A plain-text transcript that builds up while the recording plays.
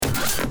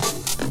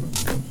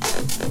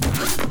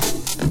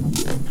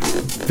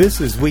This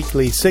is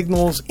Weekly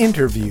Signals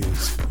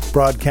Interviews,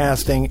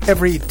 broadcasting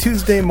every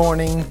Tuesday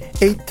morning,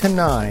 8 to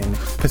 9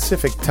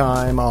 Pacific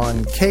Time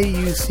on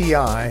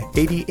KUCI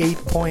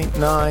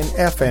 88.9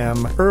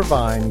 FM,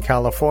 Irvine,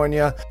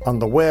 California, on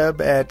the web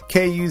at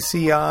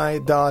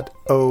kuci.org.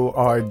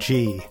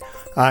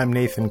 I'm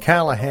Nathan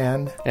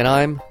Callahan. And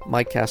I'm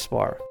Mike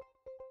Kaspar.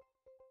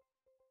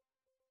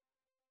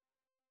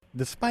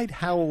 Despite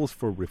howls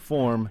for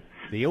reform,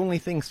 the only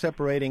thing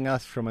separating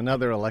us from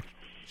another election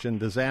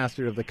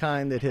disaster of the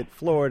kind that hit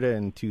Florida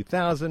in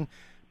 2000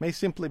 may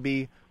simply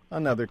be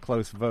another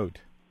close vote.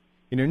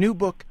 In her new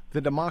book,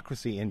 The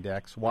Democracy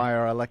Index, Why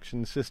Our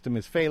Election System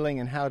is Failing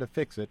and How to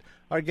Fix It,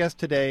 our guest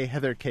today,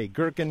 Heather K.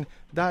 Gerken,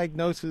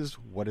 diagnoses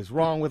what is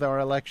wrong with our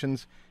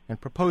elections and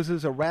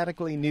proposes a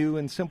radically new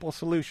and simple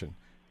solution,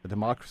 the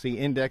Democracy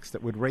Index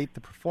that would rate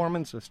the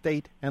performance of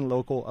state and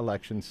local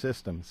election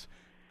systems.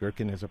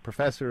 Gerken is a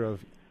professor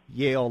of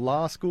Yale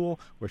Law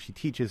School, where she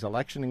teaches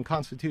election and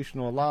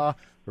constitutional law.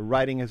 Her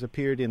writing has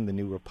appeared in The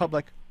New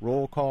Republic,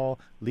 Roll Call,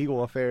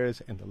 Legal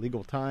Affairs, and The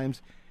Legal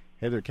Times.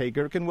 Heather K.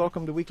 Gerken,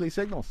 welcome to Weekly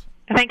Signals.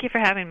 Thank you for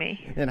having me.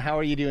 And how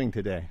are you doing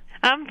today?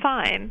 I'm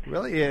fine.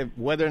 Really?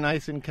 Weather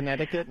nice in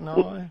Connecticut and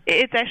all?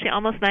 It's actually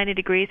almost 90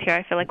 degrees here.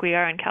 I feel like we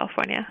are in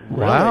California.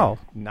 Wow.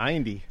 Really?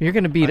 90. You're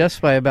going to beat us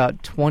by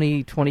about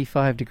 20,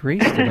 25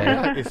 degrees today.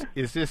 Yeah,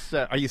 is this,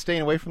 are you staying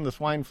away from the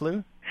swine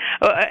flu?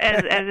 Well,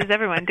 as is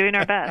everyone, doing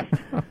our best.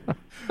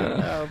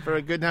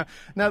 Very good. Now,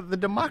 the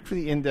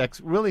Democracy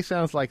Index really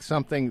sounds like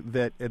something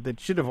that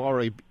should have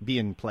already be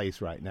in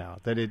place right now.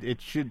 That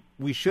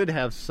we should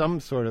have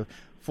some sort of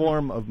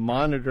form of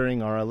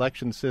monitoring our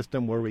election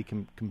system where we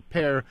can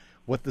compare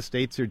what the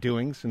states are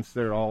doing, since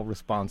they're all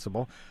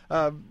responsible.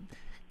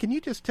 Can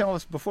you just tell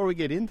us, before we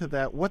get into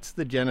that, what's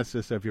the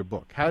genesis of your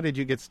book? How did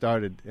you get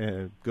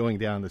started going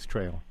down this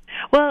trail?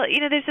 Well,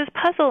 there's this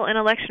puzzle in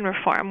election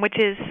reform, which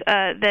is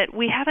that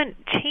we haven't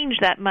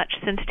changed that much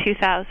since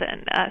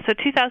 2000. So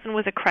 2000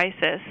 was a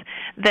crisis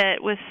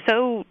that was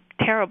so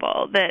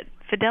terrible that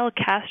Fidel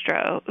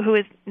Castro, who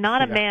is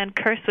not a man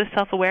cursed with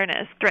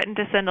self-awareness, threatened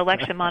to send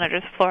election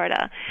monitors to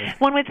Florida.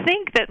 One would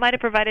think that might have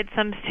provided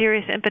some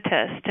serious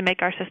impetus to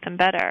make our system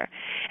better.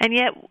 And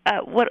yet,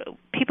 what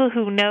people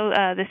who know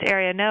this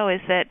area know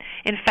is that,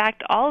 in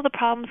fact, all of the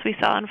problems we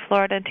saw in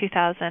Florida in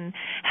 2000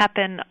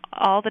 happen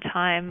all the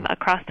time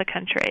across the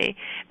country.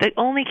 The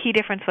only key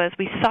difference was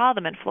we saw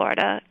them in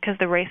Florida because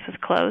the race was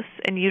close,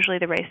 and usually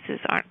the races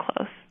aren't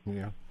close.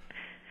 Yeah.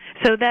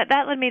 So that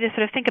led me to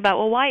sort of think about,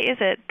 well, why is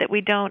it that we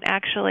don't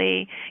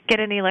actually get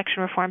any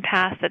election reform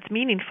passed that's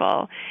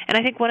meaningful? And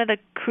I think one of the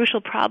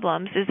crucial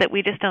problems is that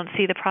we just don't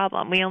see the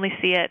problem. We only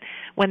see it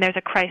when there's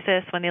a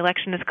crisis, when the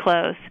election is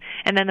close,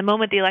 and then the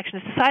moment the election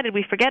is decided,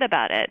 we forget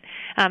about it.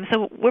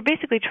 So we're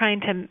basically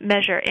trying to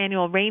measure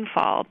annual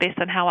rainfall based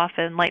on how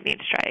often lightning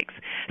strikes.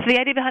 So the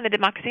idea behind the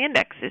Democracy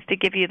Index is to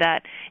give you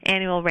that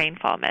annual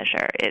rainfall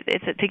measure.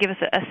 It's to give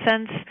us a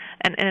sense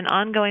in an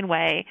ongoing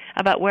way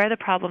about where the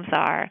problems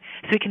are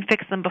so we can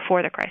fix them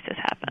before the crisis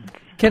happens.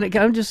 I'm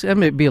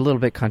going to be a little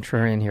bit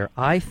contrarian here.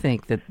 I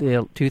think that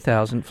the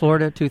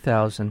Florida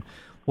 2000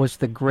 was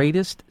the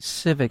greatest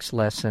civics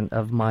lesson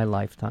of my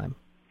lifetime.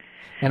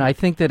 And I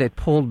think that it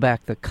pulled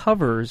back the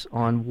covers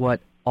on what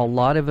a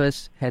lot of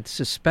us had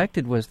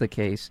suspected was the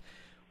case,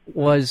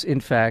 was in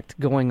fact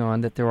going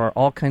on, that there are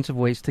all kinds of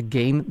ways to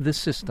game the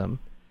system,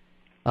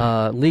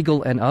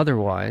 legal and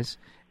otherwise,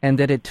 and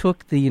that it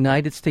took the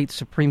United States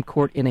Supreme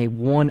Court in a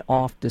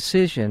one-off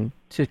decision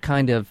to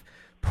kind of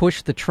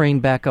push the train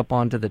back up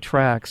onto the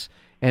tracks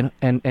and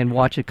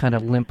watch it kind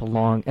of limp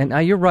along. And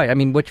you're right. I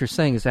mean, what you're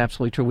saying is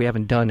absolutely true. We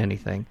haven't done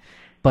anything.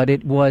 But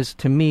it was,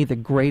 to me, the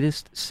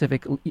greatest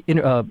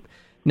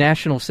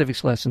national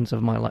civics lesson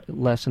of my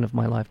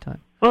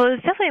lifetime. Well, it was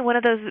definitely one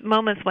of those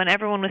moments when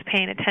everyone was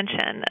paying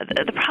attention.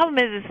 The problem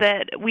is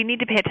that we need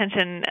to pay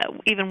attention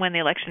even when the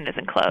election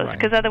isn't close,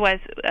 because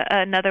otherwise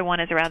another one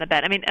is around the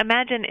bend. I mean,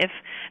 imagine if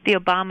the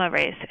Obama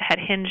race had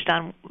hinged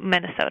on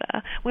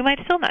Minnesota. We might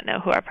still not know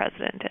who our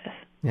president is.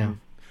 Yeah.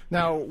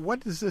 Now, what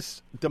does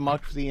this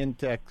Democracy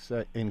Index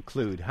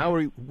include? How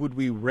would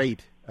we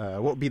rate?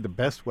 What would be the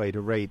best way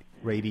to rate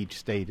each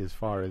state as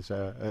far as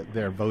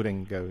their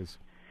voting goes?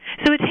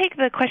 So we take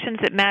the questions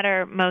that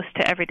matter most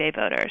to everyday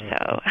voters.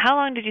 So how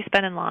long did you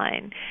spend in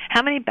line?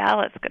 How many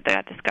ballots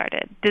got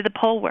discarded? Did the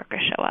poll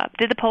workers show up?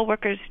 Did the poll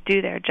workers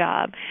do their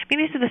job? I mean,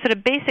 these are the sort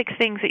of basic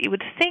things that you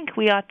would think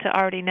we ought to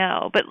already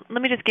know. But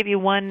let me just give you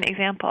one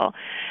example.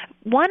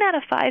 1 out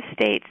of 5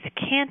 states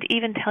can't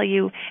even tell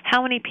you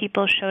how many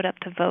people showed up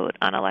to vote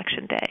on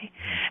Election Day,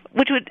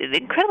 which would be an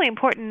incredibly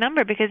important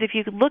number, because if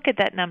you look at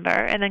that number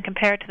and then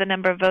compare it to the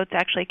number of votes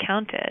actually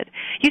counted,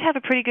 you'd have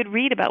a pretty good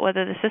read about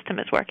whether the system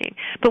is working.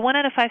 But 1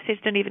 out of 5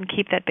 states don't even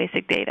keep that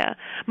basic data.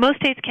 Most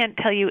states can't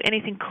tell you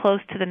anything close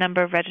to the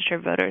number of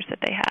registered voters that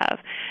they have.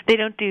 They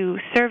don't do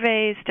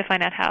surveys to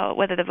find out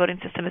whether the voting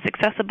system is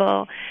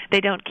accessible. They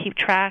don't keep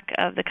track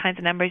of the kinds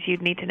of numbers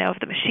you'd need to know if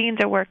the machines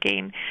are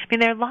working. I mean,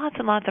 there are lots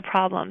and lots of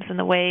problems in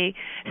the way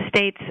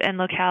states and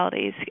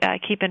localities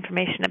keep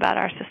information about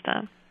our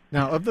system.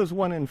 Now, of those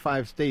 1 in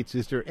 5 states,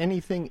 is there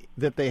anything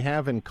that they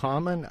have in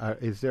common?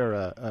 Is there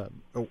a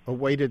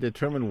way to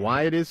determine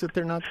why it is that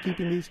they're not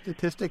keeping these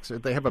statistics? Or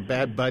they have a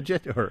bad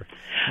budget? Or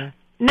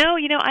No,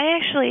 I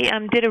actually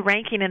did a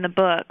ranking in the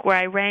book where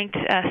I ranked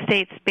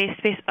states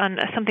based on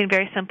something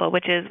very simple,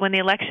 which is when the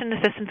Election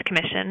Assistance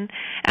Commission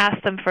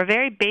asked them for a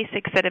very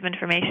basic set of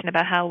information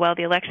about how well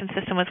the election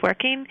system was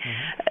working,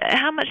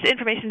 how much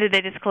information did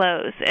they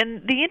disclose?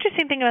 And the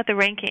interesting thing about the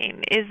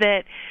ranking is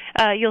that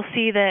you'll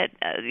see that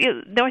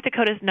North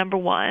Dakota is number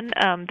 1.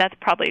 That's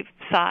probably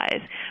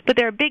size. But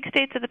there are big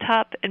states at the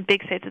top and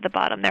big states at the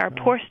bottom. There are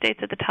poor states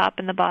at the top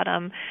and the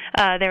bottom.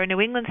 There are New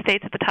England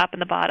states at the top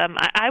and the bottom.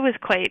 I was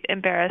quite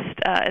embarrassed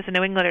as a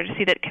New Englander to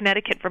see that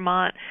Connecticut,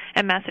 Vermont,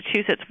 and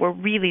Massachusetts were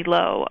really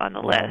low on the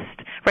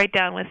list, right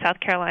down with South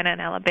Carolina and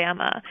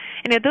Alabama.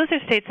 And those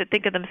are states that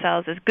think of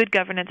themselves as good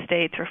governance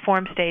states,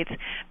 reform states,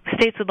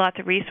 states with lots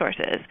of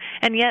resources.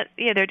 And yet,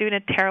 they're doing a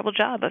terrible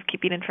job of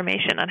keeping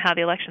information on how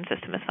the election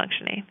system is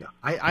functioning.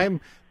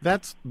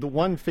 That's the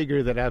one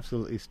figure that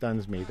absolutely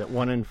stuns me, that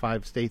 1 in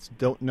 5 states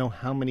don't know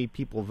how many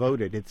people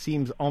voted. It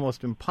seems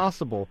almost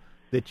impossible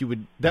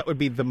that would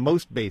be the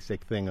most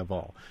basic thing of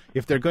all.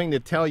 If they're going to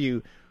tell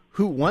you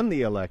who won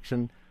the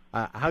election,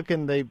 how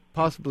can they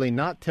possibly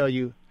not tell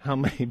you how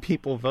many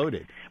people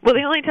voted? Well,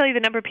 they only tell you the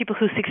number of people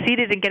who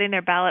succeeded in getting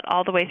their ballot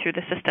all the way through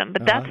the system,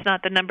 but that's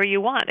not the number you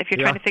want if you're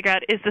trying to figure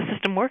out, is the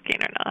system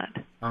working or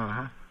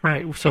not?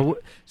 Right. So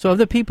of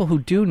the people who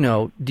do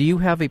know, do you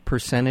have a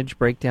percentage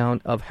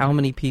breakdown of how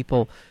many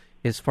people,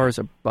 as far as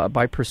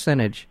by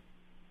percentage,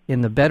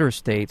 in the better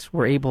states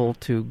were able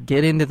to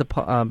get into the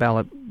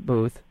ballot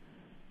booth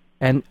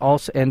and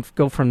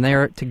go from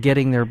there to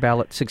getting their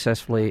ballot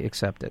successfully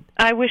accepted?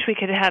 I wish we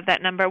could have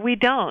that number. We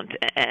don't.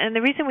 And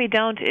the reason we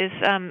don't is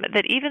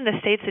that even the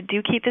states that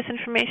do keep this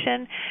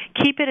information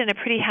keep it in a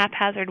pretty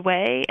haphazard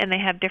way, and they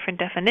have different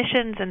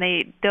definitions, and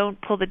they don't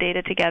pull the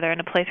data together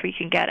in a place where you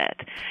can get it.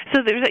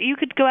 So you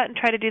could go out and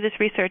try to do this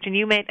research, and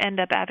you may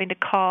end up having to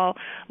call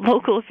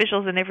local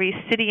officials in every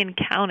city and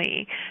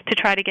county to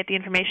try to get the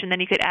information. Then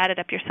you could add it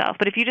up yourself.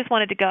 But if you just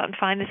wanted to go out and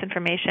find this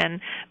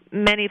information,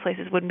 many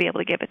places wouldn't be able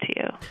to give it to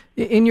you.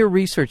 In your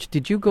research,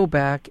 did you go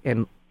back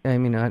and, I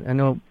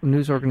know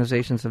news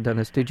organizations have done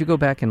this, did you go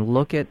back and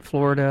look at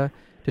Florida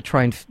to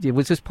try and,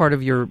 was this part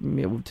of your,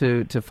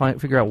 to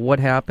figure out what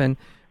happened,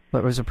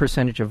 what was the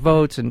percentage of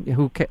votes, and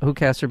who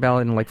cast their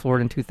ballot in, like,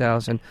 Florida in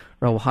 2000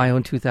 or Ohio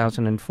in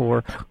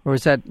 2004, or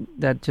is that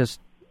just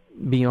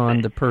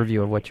beyond the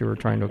purview of what you were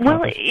trying to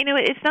accomplish? Well,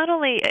 it's not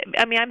only,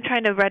 I'm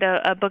trying to write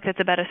a book that's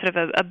about a sort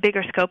of a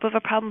bigger scope of a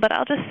problem, but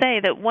I'll just say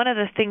that one of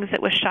the things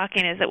that was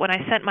shocking is that when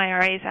I sent my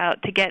RAs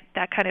out to get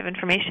that kind of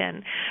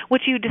information,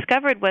 what you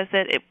discovered was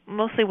that it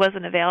mostly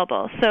wasn't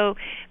available. So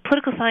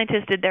political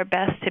scientists did their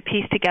best to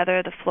piece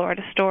together the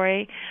Florida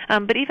story,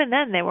 but even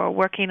then they were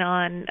working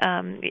on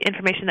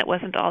information that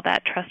wasn't all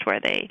that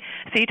trustworthy.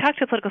 So you talk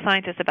to a political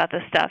scientist about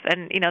this stuff,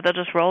 and they'll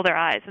just roll their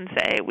eyes and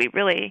say, we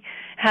really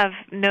have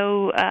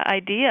no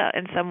idea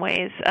in some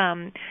ways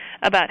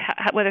about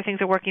whether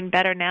things are working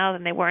better now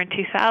than they were in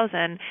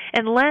 2000,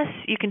 unless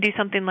you can do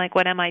something like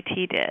what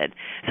MIT did.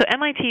 So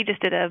MIT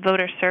just did a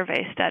voter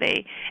survey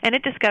study, and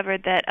it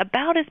discovered that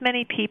about as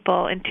many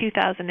people in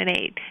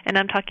 2008, and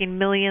I'm talking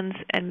millions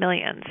and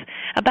millions,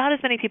 about as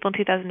many people in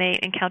 2008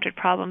 encountered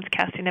problems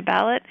casting a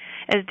ballot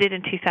as did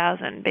in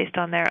 2000 based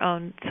on their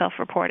own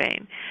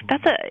self-reporting.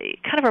 That's a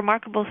kind of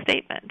remarkable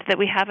statement that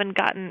we haven't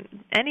gotten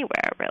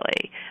anywhere,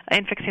 really,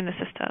 in fixing the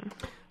system.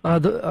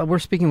 We're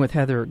speaking with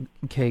Heather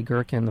K.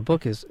 Gerken. The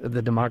book is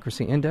The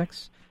Democracy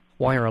Index,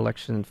 Why Our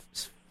Election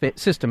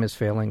System is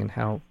Failing and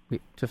How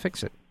to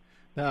Fix It.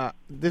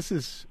 This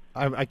is,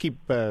 I keep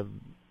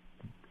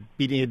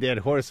beating a dead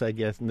horse, I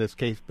guess, in this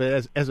case,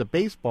 but as a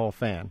baseball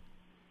fan,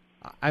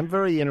 I'm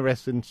very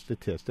interested in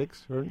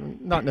statistics, or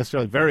not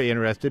necessarily very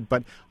interested,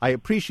 but I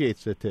appreciate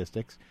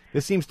statistics.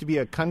 This seems to be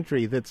a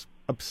country that's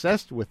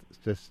obsessed with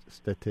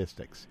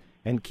statistics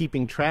and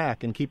keeping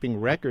track and keeping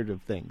record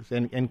of things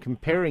and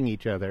comparing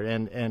each other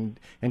and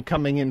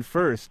coming in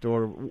first,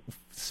 or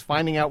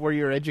finding out where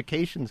your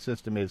education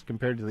system is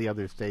compared to the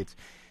other states.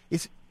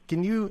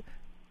 Can you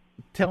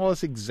tell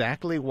us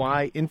exactly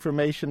why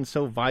information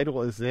so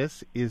vital as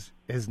this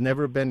has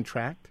never been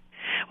tracked?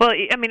 Well,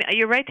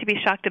 you're right to be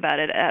shocked about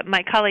it.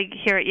 My colleague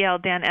here at Yale,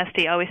 Dan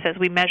Esty, always says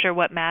we measure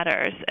what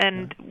matters,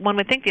 and one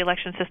would think the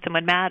election system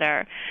would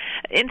matter.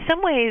 In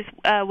some ways,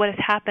 what has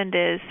happened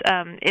is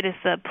it is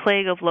the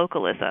plague of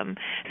localism.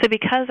 So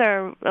because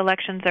our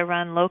elections are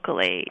run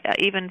locally,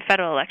 even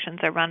federal elections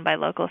are run by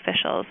local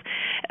officials,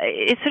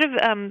 it's sort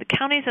of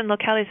counties and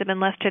localities have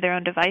been left to their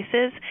own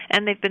devices,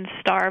 and they've been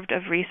starved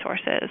of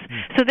resources.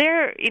 So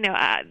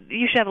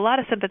you should have a lot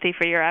of sympathy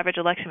for your average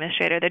election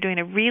administrator. They're doing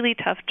a really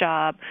tough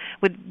job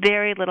with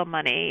very little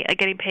money,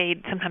 getting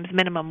paid sometimes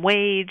minimum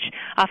wage.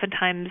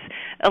 Oftentimes,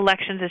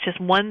 elections is just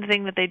one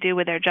thing that they do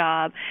with their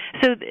job.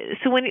 So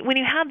when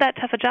you have that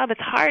tough a job,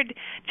 it's hard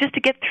just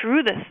to get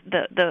through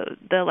the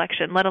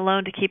election, let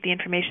alone to keep the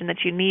information that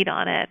you need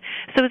on it.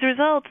 So as a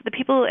result, the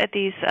people at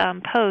these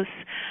posts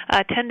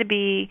tend to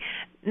be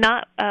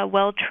not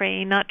well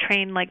trained, not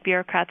trained like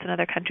bureaucrats in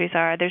other countries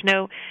are. There's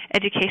no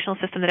educational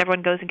system that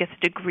everyone goes and gets a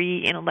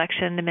degree in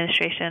election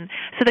administration.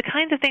 So the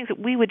kinds of things that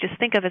we would just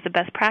think of as a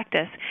best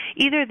practice,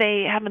 either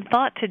they haven't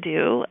thought to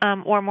do,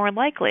 or more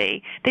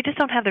likely, they just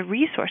don't have the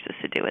resources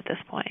to do at this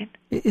point.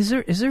 Is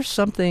there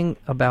something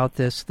about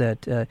this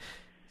that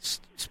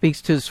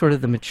speaks to sort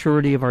of the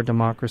maturity of our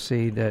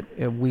democracy, that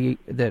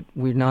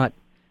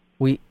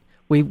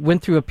we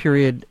went through a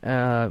period,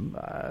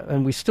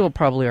 and we still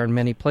probably are in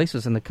many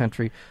places in the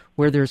country,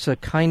 where there's a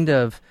kind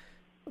of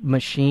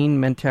machine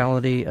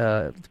mentality,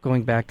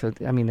 going back to,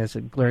 as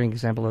a glaring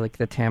example, like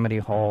the Tammany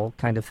Hall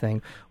kind of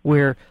thing,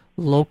 where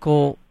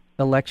local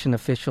election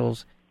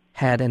officials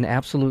had an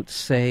absolute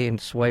say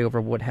and sway over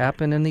what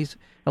happened in these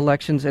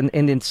elections, and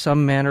in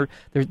some manner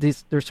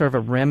there's sort of a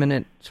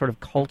remnant sort of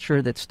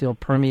culture that still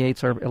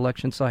permeates our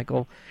election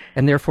cycle,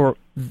 and therefore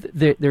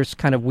there's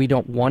kind of, we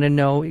don't want to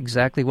know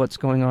exactly what's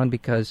going on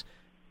because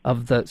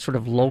of the sort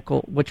of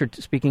local, what you're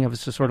speaking of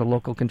is the sort of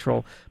local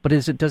control. But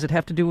does it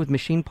have to do with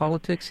machine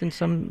politics in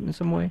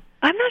some way?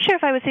 I'm not sure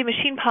if I would say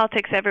machine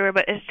politics everywhere,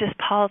 but it's just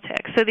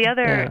politics. So the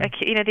other,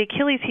 the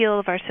Achilles heel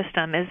of our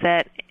system is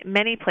that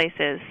many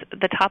places,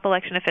 the top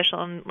election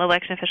official and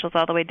election officials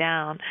all the way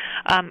down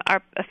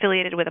are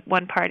affiliated with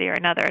one party or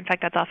another. In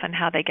fact, that's often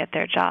how they get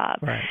their job.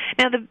 Right.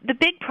 Now, the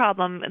big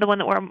problem, the one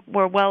that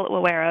we're well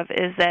aware of,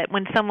 is that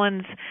when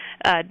someone's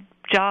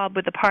job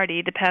with the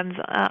party depends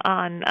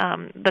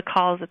on the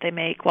calls that they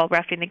make while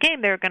reffing the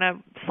game, they're going to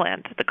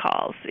slant the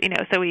calls.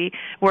 So we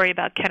worry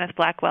about Kenneth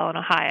Blackwell in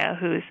Ohio,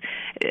 who's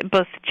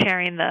both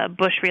chairing the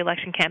Bush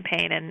re-election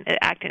campaign and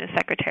acting as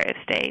Secretary of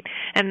State.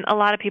 And a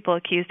lot of people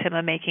accused him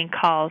of making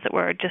calls that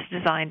were just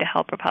designed to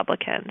help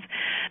Republicans.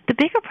 The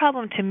bigger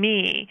problem to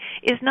me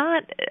is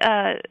not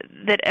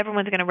that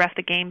everyone's going to ref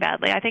the game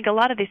badly. I think a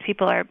lot of these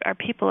people are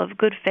people of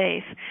good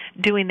faith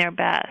doing their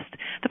best.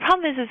 The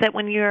problem is that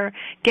when you're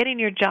getting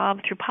your job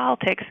through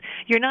politics,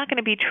 you're not going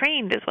to be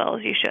trained as well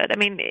as you should.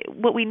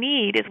 What we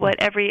need is what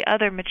every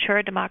other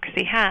mature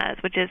democracy has,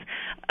 which is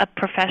a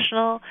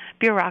professional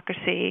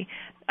bureaucracy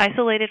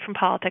isolated from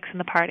politics and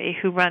the party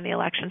who run the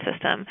election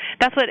system.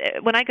 That's what,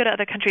 when I go to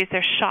other countries,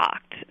 they're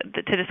shocked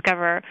to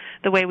discover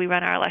the way we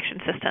run our election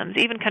systems.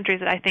 Even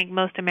countries that I think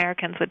most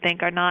Americans would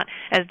think are not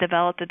as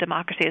developed a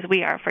democracy as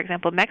we are. For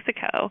example,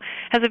 Mexico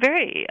has a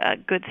very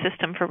good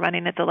system for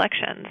running its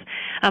elections.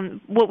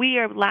 What we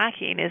are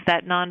lacking is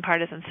that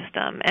nonpartisan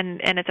system, and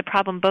it's a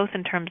problem both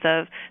in terms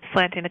of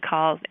slanting the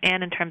calls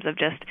and in terms of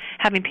just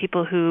having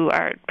people who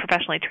are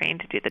professionally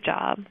trained to do the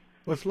job.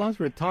 Well, as long as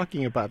we're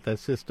talking about that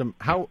system,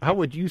 how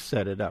would you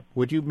set it up?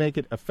 Would you make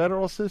it a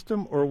federal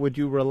system, or would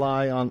you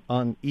rely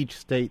on each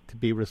state to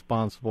be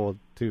responsible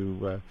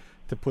to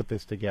put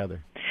this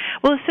together?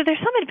 Well, so there's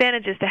some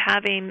advantages to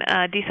having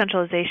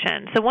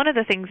decentralization. So one of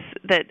the things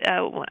that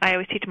I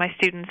always teach my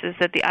students is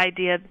that the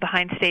idea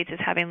behind states is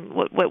having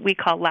what we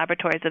call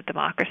laboratories of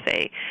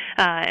democracy.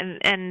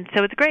 And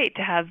so it's great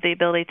to have the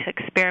ability to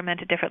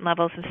experiment at different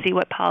levels and see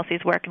what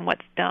policies work and what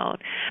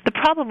don't. The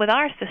problem with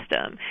our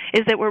system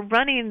is that we're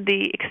running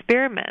the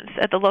experiments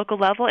at the local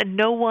level, and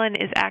no one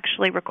is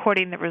actually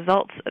recording the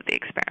results of the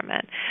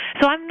experiment.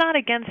 So I'm not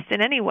against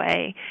in any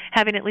way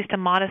having at least a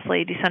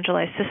modestly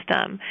decentralized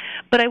system,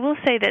 but I will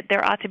say that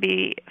there ought to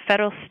be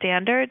federal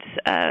standards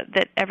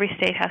that every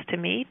state has to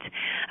meet,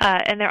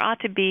 and there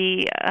ought to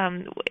be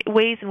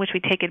ways in which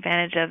we take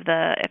advantage of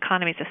the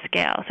economies of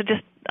scale. So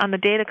just on the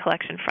data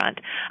collection front,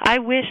 I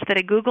wish that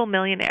a Google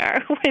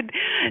millionaire would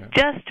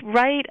just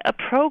write a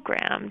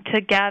program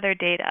to gather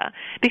data,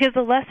 because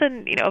the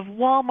lesson of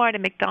Walmart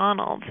and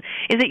McDonald's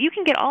is that you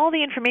can get all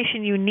the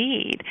information you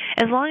need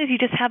as long as you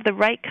just have the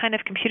right kind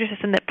of computer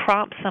system that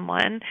prompts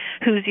someone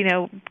who's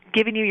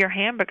giving you your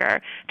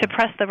hamburger to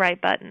press the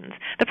right buttons.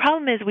 The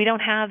problem is we don't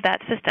have that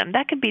system.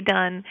 That could be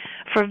done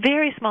for a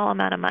very small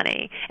amount of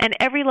money, and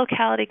every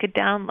locality could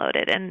download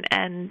it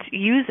and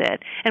use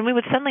it, and we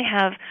would suddenly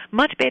have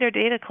much better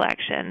data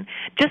collection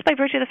just by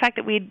virtue of the fact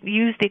that we'd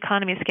use the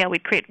economy of scale.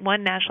 We'd create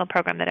one national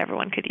program that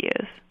everyone could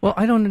use. Well,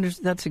 I don't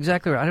understand. That's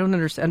exactly right. I don't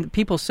understand.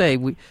 People say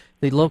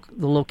the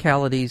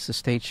localities, the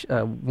states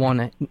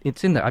want.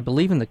 It's in I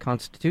believe in the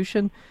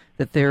Constitution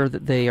that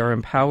they are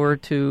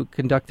empowered to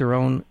conduct their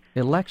own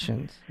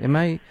elections.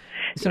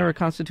 Is there a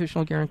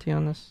constitutional guarantee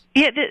on this?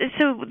 Yeah,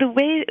 so the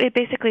way it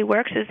basically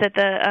works is that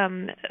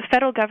the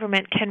federal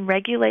government can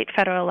regulate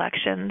federal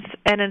elections,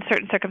 and in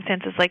certain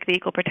circumstances, like the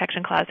Equal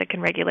Protection Clause, it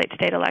can regulate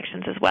state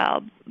elections as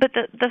well. But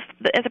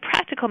as a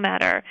practical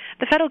matter,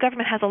 the federal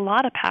government has a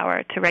lot of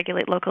power to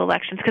regulate local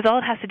elections, because all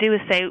it has to do is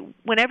say,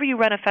 whenever you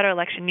run a federal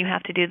election, you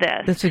have to do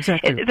this. That's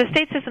exactly The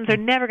state systems are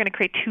never going to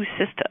create two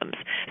systems,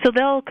 so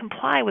they'll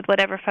comply with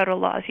whatever federal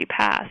laws you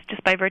pass,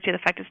 just by virtue of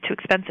the fact it's too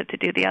expensive to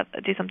do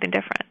something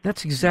different.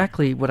 That's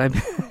exactly what I'm.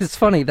 It's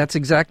funny. That's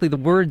exactly the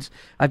words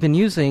I've been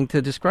using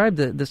to describe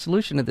the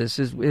solution to this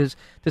is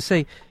to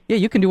say, yeah,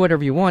 you can do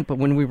whatever you want, but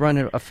when we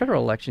run a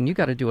federal election, you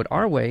got to do it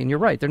our way. And you're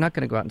right; they're not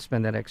going to go out and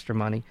spend that extra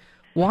money.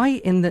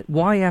 Why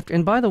after?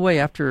 And by the way,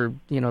 after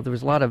there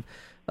was a lot of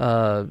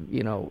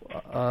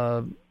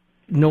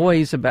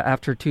noise about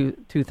after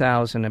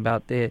 2000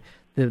 about the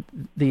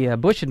the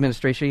Bush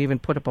administration even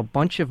put up a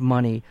bunch of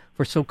money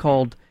for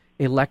so-called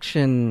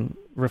election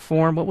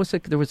reform. What was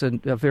it? There was a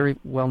very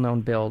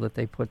well-known bill that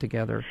they put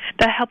together.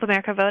 The Help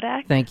America Vote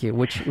Act? Thank you,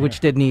 which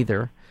did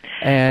neither.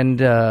 And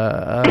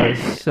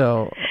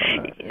so...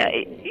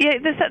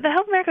 The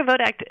Help America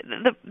Vote Act,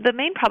 the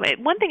main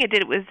problem, one thing it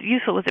did was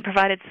useful was it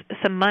provided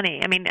some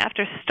money. I mean,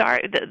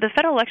 the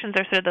federal elections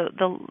are sort of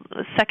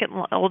the second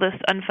oldest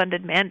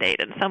unfunded mandate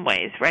in some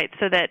ways, right?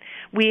 So that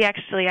we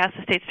actually asked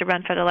the states to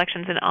run federal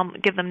elections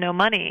and give them no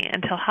money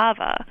until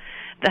HAVA,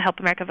 the Help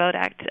America Vote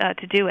Act,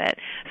 to do it.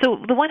 So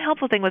the one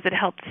helpful thing was it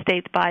helped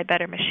states buy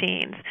better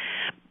machines.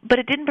 But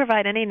it didn't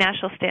provide any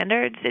national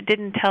standards. It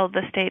didn't tell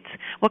the states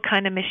what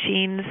kind of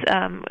machines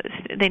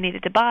they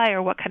needed to buy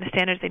or what kind of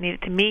standards they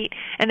needed to meet,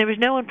 and there was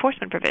no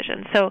enforcement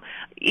provision. So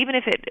even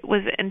if it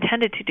was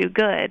intended to do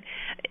good,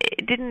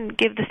 it didn't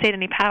give the state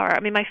any power.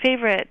 I mean, my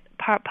favorite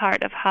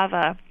part of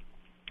HAVA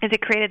is it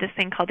created this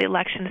thing called the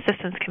Election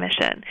Assistance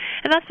Commission.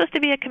 And that's supposed to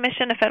be a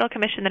federal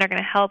commission that are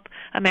going to help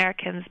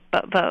Americans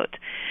vote.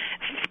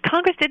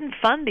 Congress didn't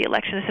fund the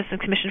Election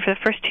Assistance Commission for the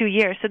first 2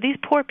 years, so these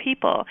poor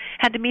people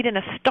had to meet in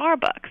a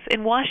Starbucks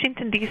in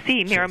Washington,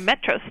 D.C., near a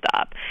metro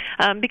stop,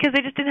 because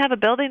they just didn't have a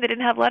building, they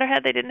didn't have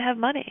letterhead, they didn't have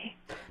money.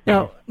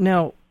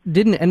 Now,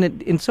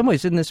 in some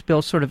ways, didn't this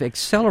bill sort of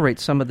accelerate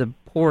some of the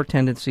poor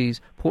tendencies,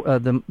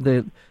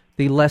 the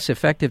less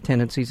effective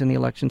tendencies in the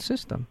election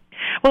system?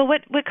 Well,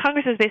 what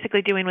Congress was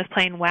basically doing was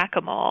playing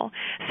whack-a-mole.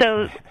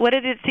 So what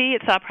did it see?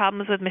 It saw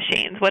problems with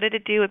machines. What did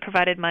it do? It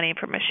provided money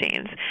for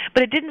machines.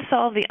 But it didn't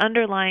solve the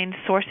underlying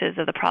sources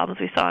of the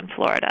problems we saw in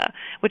Florida,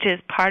 which is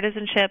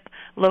partisanship,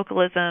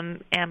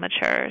 localism,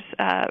 amateurs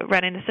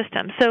running the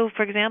system. So,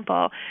 for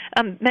example,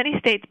 many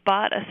states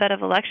bought a set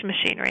of election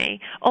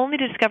machinery only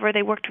to discover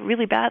they worked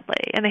really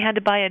badly, and they had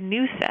to buy a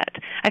new set.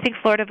 I think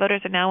Florida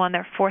voters are now on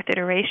their fourth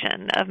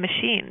iteration of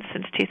machines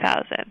since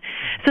 2000.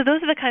 So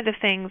those are the kinds of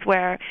things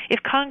where if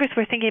Congress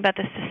were thinking about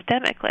this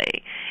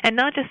systemically and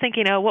not just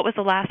thinking, oh, what was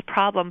the last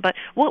problem, but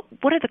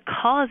what are the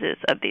causes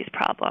of these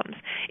problems,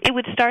 it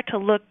would start to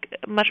look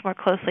much more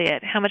closely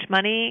at how much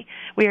money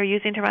we are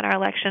using to run our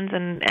elections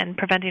and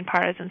preventing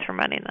partisans from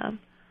running them.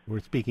 We're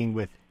speaking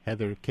with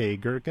Heather K.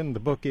 Gerken. The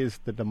book is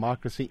The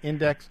Democracy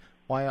Index,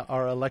 Why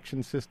Our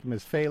Election System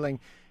is Failing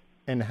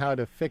and How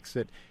to Fix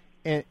It.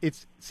 And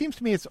it seems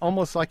to me it's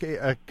almost like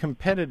a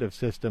competitive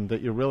system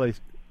that you're really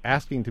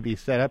asking to be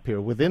set up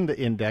here. Within the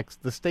index,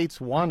 the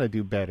states want to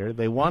do better.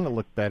 They want to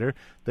look better.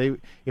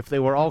 If they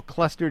were all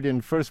clustered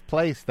in first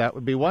place, that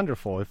would be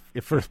wonderful.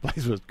 If first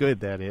place was good,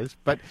 that is.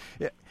 But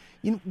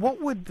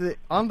what would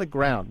on the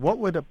ground, what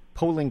would a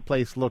polling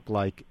place look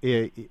like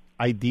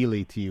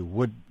ideally to you?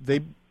 Would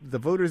the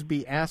voters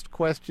be asked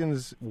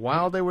questions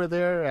while they were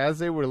there, as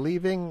they were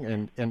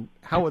leaving, and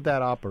how would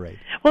that operate?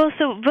 Well,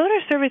 so voter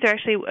surveys are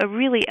actually a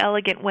really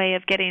elegant way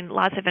of getting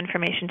lots of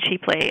information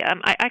cheaply.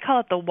 I call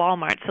it the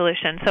Walmart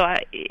solution. So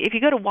if you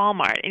go to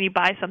Walmart and you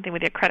buy something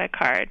with your credit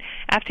card,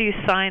 after you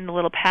sign the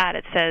little pad,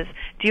 it says,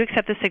 do you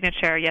accept the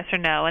signature, yes or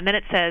no? And then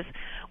it says,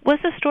 was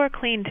the store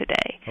clean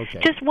today? Okay.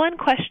 Just one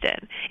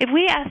question. If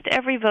we asked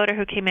every voter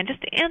who came in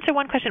just to answer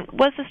one question,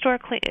 was the store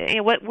clean?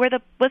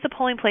 Was the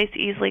polling place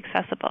easily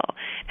accessible?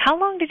 How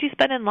long did you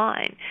spend in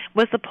line?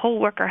 Was the poll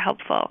worker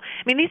helpful?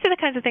 I mean, these are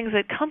the kinds of things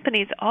that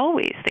companies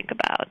always think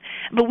about,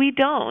 but we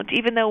don't,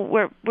 even though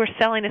we're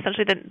selling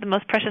essentially the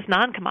most precious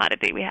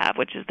non-commodity we have,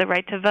 which is the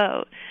right to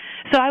vote.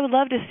 So I would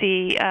love to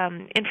see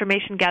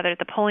information gathered at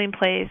the polling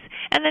place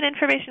and then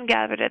information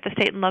gathered at the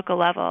state and local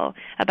level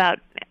about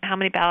how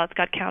many ballots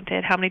got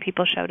counted, how many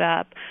people showed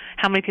up,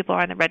 how many people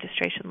are on the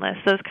registration list,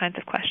 those kinds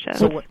of questions.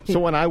 So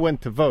when I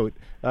went to vote,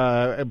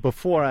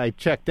 before I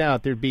checked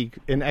out, there'd be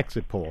an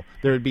exit poll.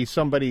 There would be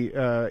somebody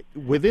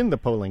within the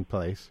polling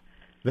place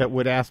that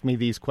would ask me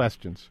these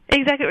questions.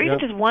 Exactly, or even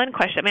just one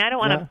question. I mean, I don't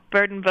want to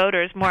burden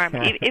voters more.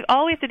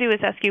 All we have to do is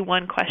ask you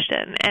one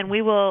question, and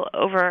we will,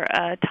 over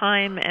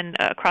time and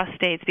across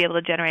states, be able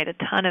to generate a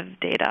ton of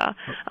data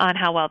on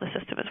how well the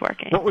system is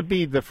working. What would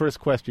be the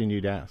first question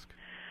you'd ask?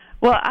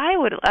 Well,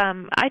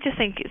 I just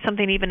think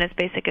something even as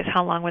basic as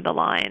how long were the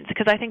lines,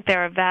 because I think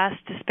there are vast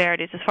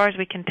disparities, as far as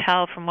we can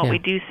tell from what we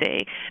do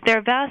see. There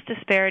are vast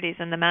disparities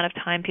in the amount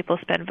of time people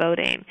spend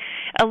voting.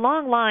 A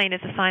long line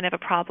is a sign of a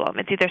problem.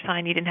 It's either a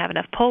sign you didn't have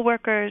enough poll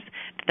workers,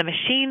 that the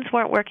machines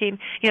weren't working,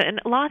 and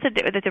lots of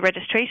that the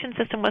registration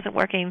system wasn't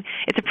working.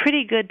 It's a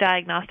pretty good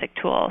diagnostic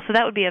tool, so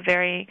that would be a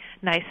very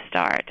nice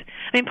start.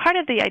 I mean, part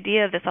of the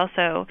idea of this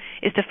also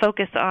is to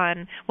focus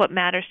on what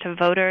matters to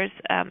voters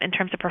in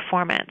terms of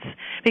performance,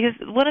 because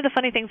one of the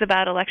funny things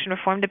about election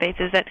reform debates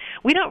is that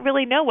we don't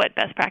really know what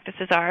best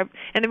practices are,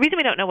 and the reason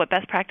we don't know what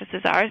best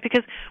practices are is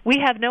because we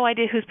have no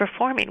idea who's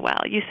performing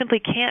well. You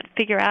simply can't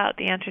figure out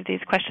the answer to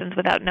these questions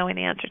without knowing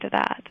the answer to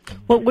that.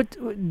 Well,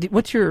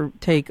 what's your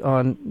take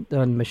on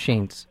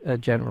machines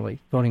generally,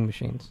 voting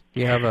machines? Do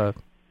you have a...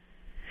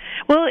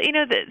 Well,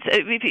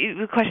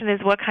 the question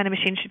is, what kind of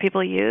machines should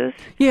people use?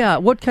 Yeah,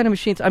 what kind of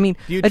machines? I mean,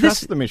 do you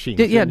trust the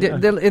machines?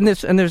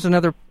 And there's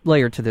another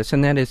layer to this,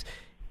 and that is,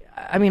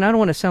 I mean, I don't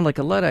want to sound like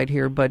a Luddite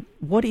here, but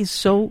what is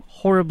so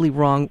horribly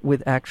wrong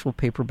with actual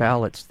paper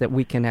ballots that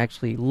we can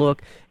actually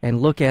look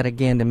at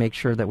again to make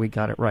sure that we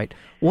got it right?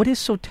 What is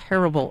so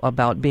terrible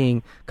about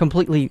being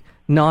completely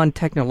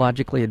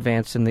non-technologically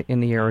advanced in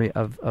the area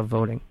of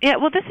voting? Yeah,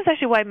 well, this is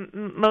actually why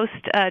most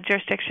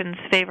jurisdictions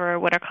favor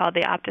what are called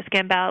the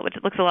OptiScan ballot, which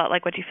looks a lot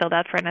like what you filled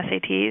out for an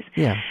SATs.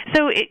 Yeah.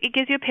 So it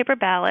gives you a paper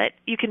ballot.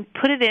 You can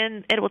put it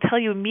in. It will tell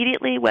you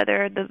immediately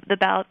whether the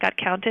ballot got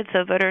counted,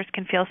 so voters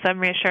can feel some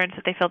reassurance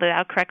that they filled it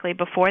out correctly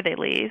before they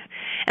leave.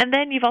 And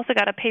then you've also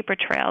got a paper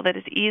trail that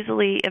is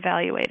easily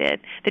evaluated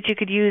that you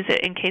could use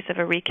in case of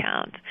a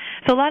recount.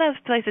 So a lot of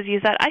places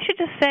use that. I should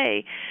just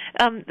say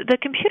the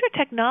computer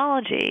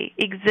technology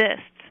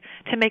exists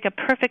to make a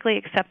perfectly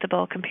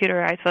acceptable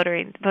computerized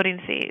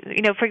voting scene.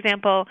 You know, for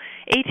example,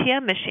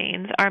 ATM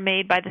machines are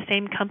made by the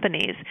same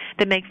companies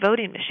that make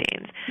voting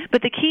machines.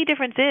 But the key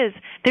difference is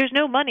there's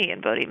no money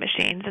in voting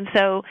machines, and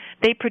so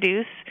they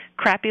produce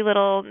crappy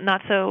little,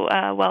 not so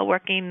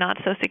well-working, not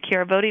so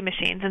secure voting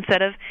machines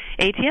instead of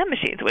ATM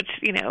machines, which,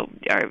 you know,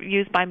 are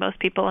used by most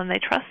people and they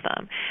trust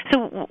them.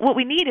 So what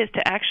we need is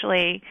to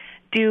actually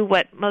do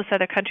what most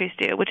other countries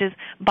do, which is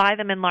buy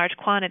them in large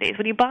quantities.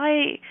 When you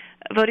buy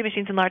voting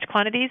machines in large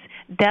quantities,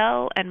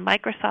 Dell and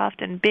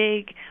Microsoft and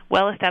big,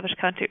 well-established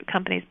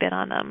companies bid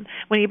on them.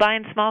 When you buy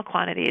in small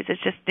quantities,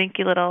 it's just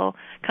dinky little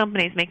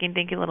companies making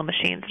dinky little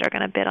machines that are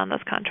going to bid on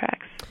those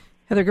contracts.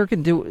 Heather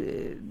Gerken,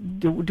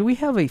 do we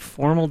have a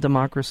formal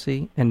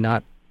democracy and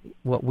not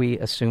what we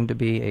assume to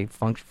be a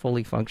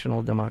fully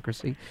functional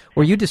democracy?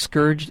 Were you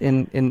discouraged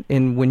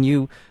in when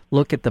you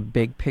look at the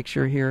big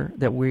picture here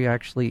that we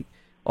actually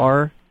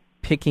are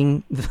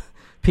picking the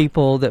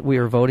people that we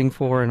are voting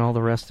for and all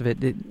the rest of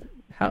it?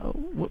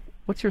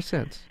 What's your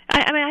sense?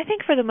 I mean, I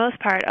think for the most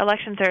part,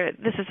 elections are,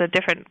 this is a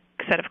different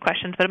set of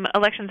questions, but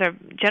elections are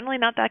generally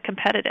not that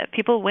competitive.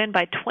 People win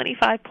by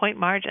 25-point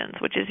margins,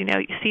 which is, you know,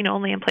 seen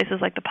only in places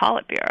like the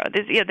Politburo.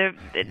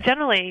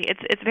 Generally,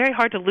 it's very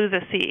hard to lose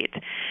a seat.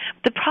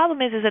 The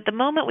problem is at the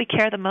moment we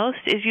care the most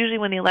is usually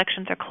when the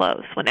elections are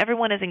close, when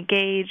everyone is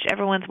engaged,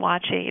 everyone's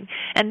watching,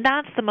 and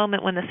that's the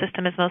moment when the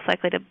system is most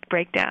likely to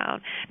break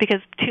down because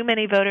too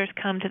many voters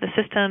come to the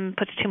system,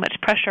 puts too much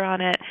pressure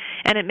on it,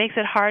 and it makes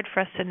it hard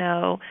for us to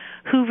know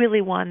who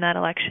really won that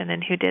election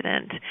and who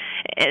didn't.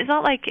 It's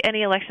not like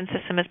any election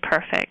system is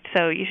perfect,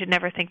 so you should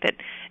never think that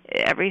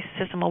every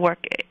system will work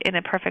in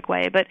a perfect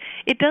way, but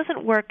it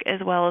doesn't work as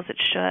well as it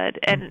should,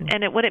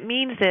 and what it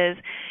means is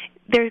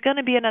there's going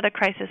to be another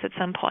crisis at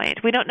some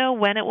point. We don't know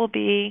when it will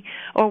be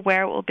or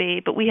where it will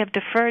be, but we have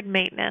deferred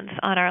maintenance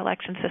on our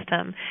election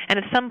system, and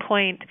at some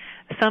point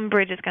some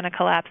bridge is going to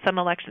collapse, some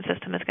election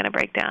system is going to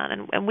break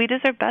down, and we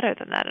deserve better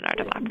than that in our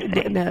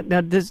democracy.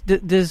 Now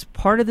does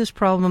part of this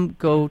problem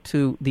go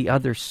to the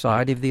other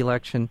side of the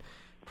election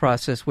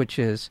process, which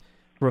is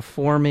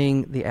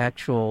reforming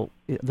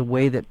the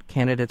way that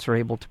candidates are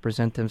able to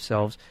present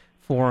themselves,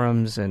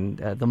 forums, and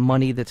the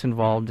money that's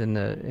involved in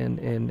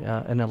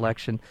an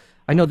election?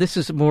 I know this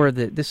is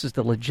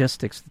the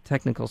logistics, the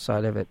technical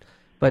side of it,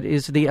 but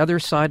is the other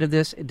side of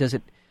this, does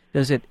it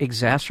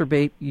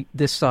exacerbate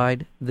this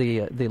side,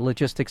 the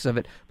logistics of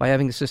it, by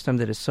having a system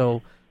that is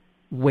so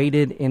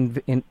weighted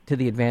to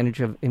the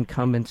advantage of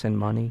incumbents and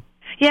money?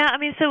 Yeah, I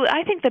mean, so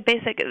I think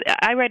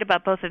I write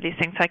about both of these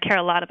things, so I care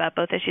a lot about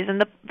both issues.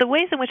 And the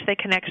ways in which they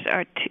connect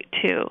are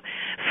two.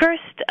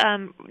 First,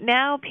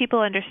 now people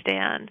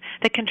understand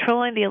that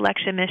controlling the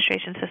election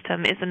administration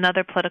system is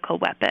another political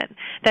weapon.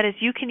 That is,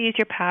 you can use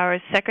your power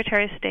as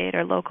Secretary of State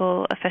or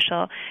local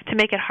official to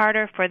make it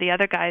harder for the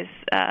other guy's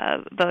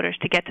voters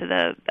to get to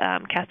the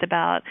cast a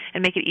ballot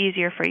and make it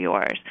easier for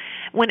yours.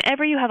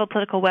 Whenever you have a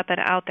political weapon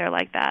out there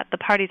like that, the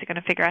parties are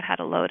going to figure out how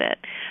to load it.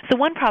 So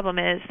one problem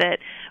is that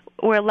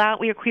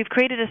we've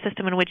created a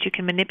system in which you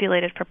can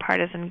manipulate it for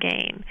partisan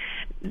gain.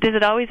 Does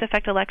it always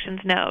affect elections?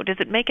 No. Does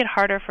it make it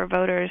harder for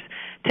voters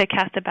to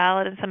cast a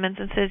ballot in some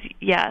instances?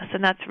 Yes,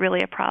 and that's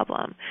really a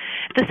problem.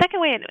 The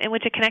second way in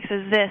which it connects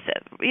is this.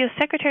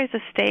 Secretaries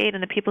of State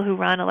and the people who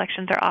run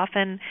elections are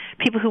often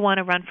people who want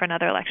to run for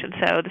another election.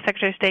 So the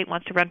Secretary of State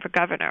wants to run for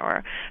governor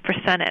or for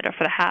Senate or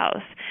for the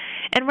House.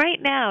 And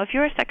right now, if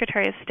you're a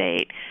Secretary of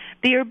State,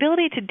 your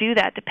ability to do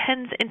that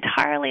depends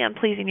entirely on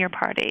pleasing your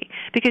party,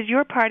 because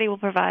your party will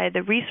provide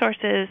the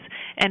resources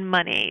and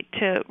money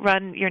to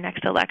run your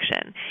next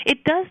election.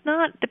 It does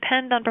not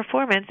depend on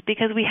performance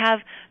because we have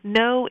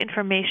no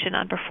information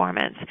on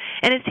performance.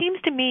 And it seems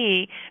to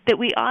me that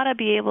we ought to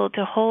be able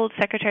to hold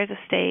Secretaries of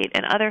State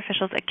and other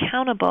officials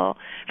accountable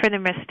for their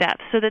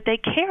missteps so that they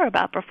care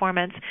about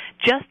performance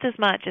just as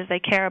much as they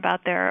care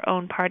about their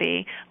own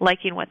party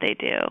liking what they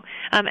do.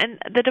 And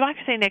the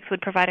Democracy Index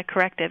would provide a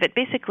corrective. It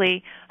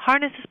basically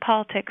harnesses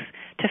politics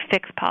to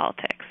fix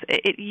politics.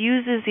 It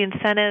uses the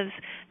incentives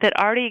that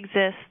already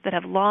exist, that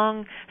have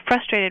long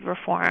frustrated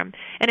reform,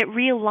 and it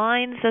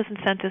realigns those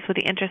incentives with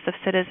the interests of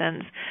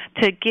citizens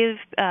to give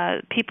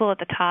people at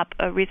the top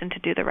a reason to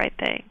do the right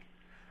thing.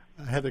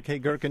 Heather K.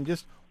 Gerken,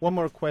 just one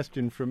more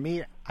question from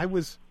me. I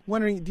was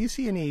wondering, do you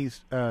see any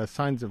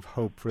signs of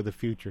hope for the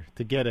future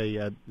to get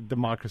a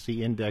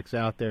democracy index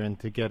out there and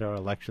to get our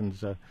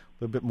elections a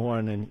little bit more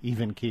on an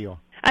even keel?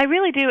 I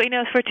really do,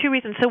 for two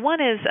reasons. So one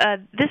is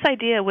this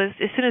idea was,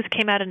 as soon as it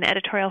came out in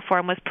editorial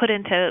form, was put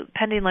into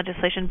pending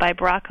legislation by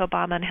Barack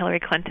Obama and Hillary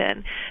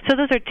Clinton. So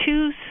those are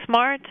two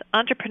smart,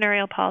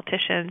 entrepreneurial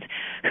politicians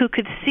who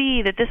could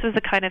see that this was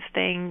the kind of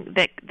thing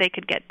that they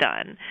could get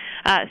done.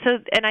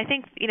 And I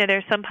think,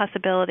 there's some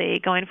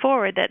possibility going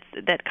forward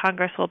that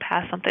Congress will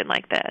pass something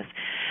like this.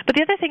 But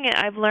the other thing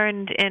I've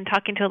learned in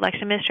talking to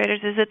election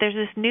administrators is that there's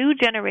this new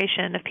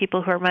generation of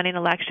people who are running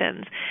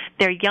elections.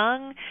 They're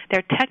young,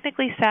 they're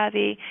technically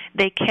savvy,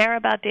 they care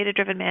about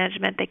data-driven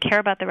management, they care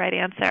about the right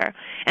answer,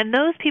 and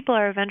those people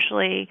are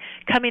eventually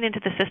coming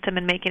into the system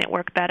and making it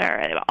work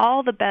better.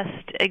 All the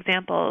best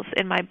examples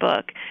in my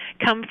book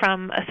come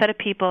from a set of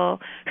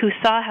people who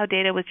saw how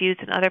data was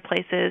used in other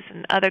places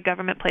and other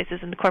government places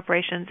and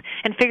corporations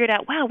and figured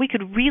out, wow, we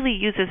could really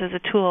use this as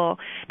a tool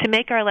to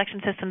make our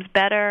election systems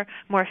better,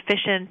 more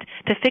efficient,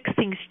 to fix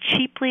things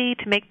cheaply,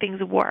 to make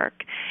things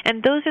work.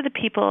 And those are the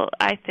people,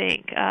 I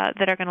think,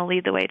 that are going to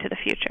lead the way to the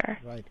future.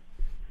 Right.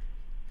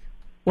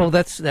 Well,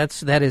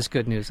 that is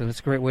good news, and it's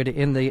a great way to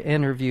end the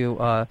interview.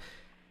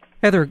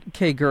 Heather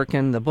K.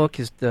 Gerken, the book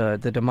is the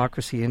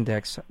Democracy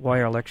Index,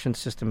 Why Our Election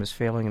System is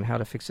Failing and How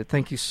to Fix It.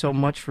 Thank you so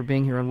much for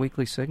being here on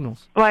Weekly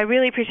Signals. Well, I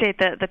really appreciate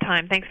the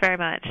time. Thanks very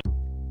much.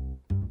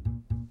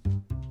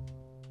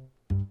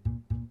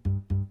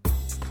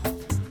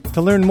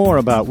 To learn more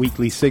about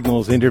Weekly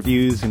Signals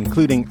interviews,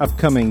 including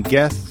upcoming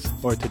guests,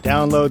 or to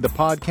download the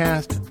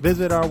podcast,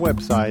 visit our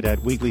website at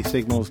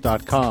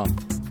weeklysignals.com.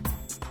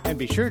 And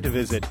be sure to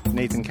visit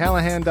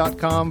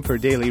nathancallahan.com for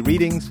daily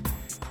readings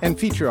and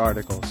feature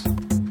articles.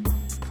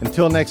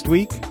 Until next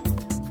week,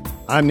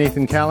 I'm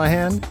Nathan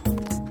Callahan.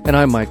 And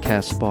I'm Mike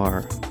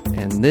Kaspar,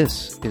 and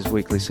this is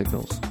Weekly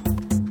Signals.